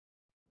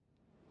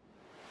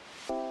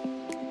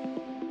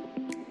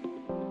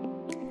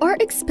Are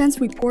expense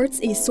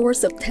reports a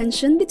source of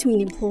tension between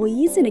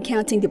employees and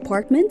accounting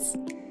departments?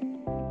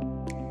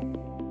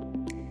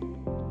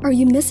 Are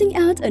you missing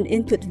out on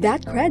input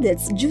VAT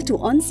credits due to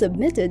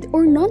unsubmitted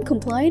or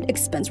non-compliant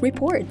expense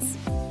reports?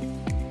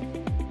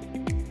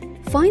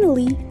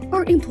 Finally,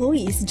 are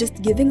employees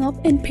just giving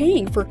up and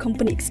paying for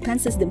company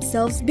expenses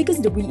themselves because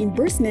the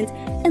reimbursement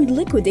and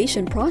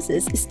liquidation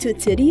process is too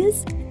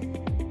tedious?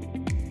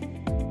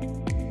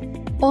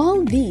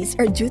 All these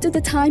are due to the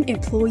time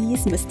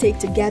employees must take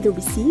to gather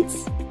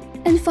receipts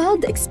and file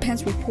the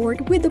expense report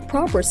with the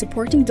proper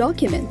supporting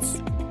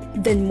documents.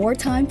 Then more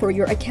time for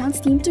your accounts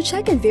team to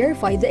check and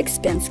verify the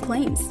expense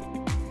claims.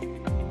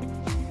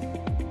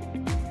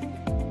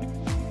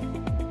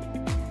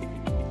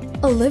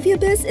 Olivia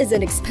Biz is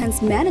an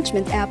expense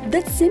management app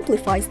that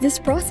simplifies this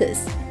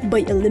process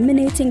by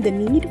eliminating the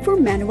need for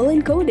manual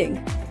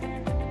encoding.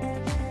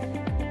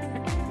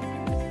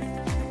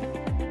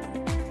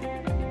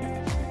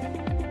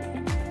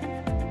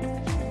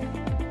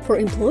 For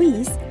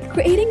employees,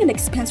 creating an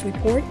expense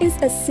report is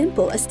as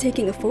simple as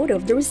taking a photo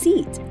of the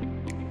receipt.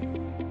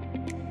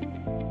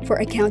 For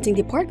accounting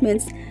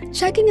departments,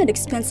 checking an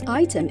expense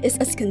item is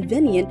as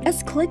convenient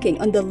as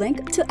clicking on the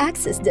link to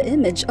access the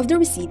image of the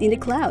receipt in the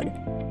cloud.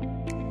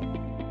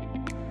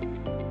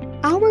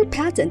 Our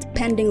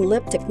patent-pending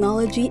LIP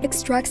technology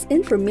extracts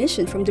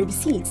information from the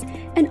receipts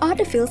and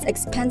autofills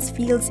expense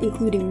fields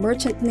including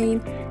merchant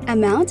name,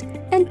 amount,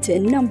 and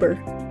TIN number.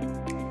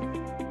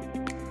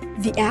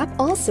 The app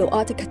also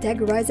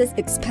auto-categorizes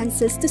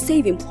expenses to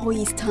save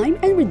employees time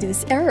and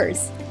reduce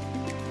errors.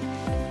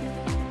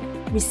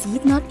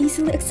 Receipt not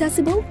easily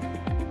accessible?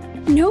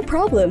 No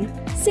problem!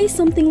 Say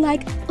something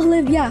like,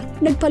 "Olivia,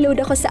 nagpa-load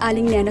ako sa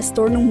Aling Nena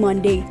store nung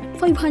Monday,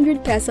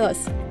 500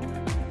 pesos.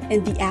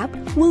 And the app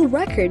will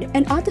record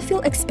and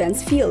autofill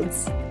expense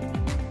fields.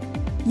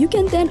 You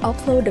can then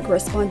upload the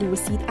corresponding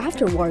receipt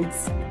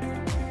afterwards.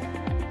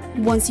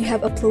 Once you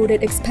have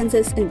uploaded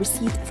expenses and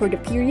receipt for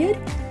the period,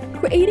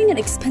 creating an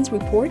expense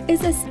report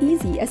is as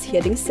easy as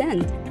hitting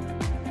send.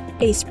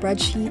 A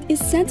spreadsheet is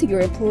sent to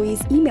your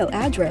employee's email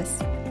address.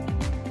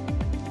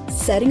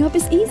 Setting up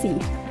is easy.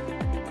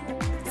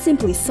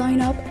 Simply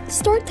sign up,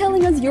 start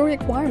telling us your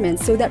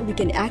requirements so that we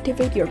can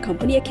activate your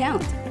company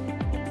account.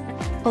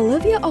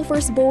 Olivia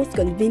offers both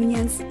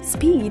convenience,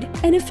 speed,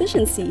 and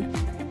efficiency.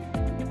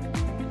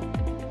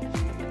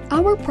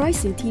 Our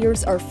pricing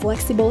tiers are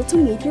flexible to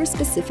meet your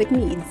specific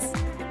needs.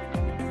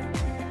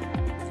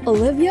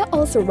 Olivia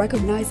also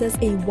recognizes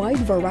a wide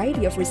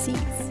variety of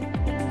receipts.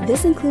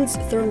 This includes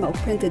thermal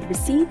printed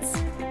receipts,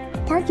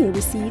 parking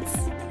receipts,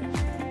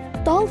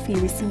 toll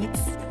fee receipts,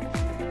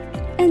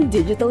 and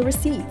digital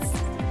receipts.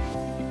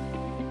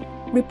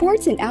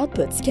 Reports and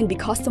outputs can be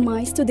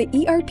customized to the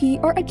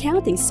ERP or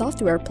accounting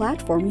software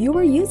platform you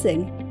are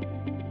using.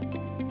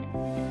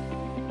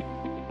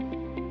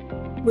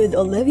 With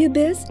Olivia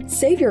Biz,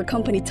 save your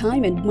company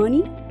time and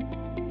money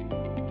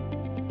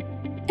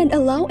and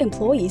allow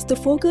employees to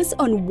focus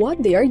on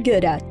what they are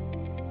good at.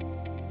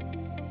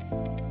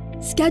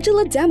 Schedule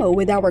a demo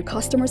with our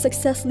customer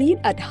success lead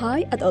at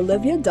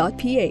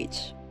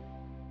hi@olivia.ph.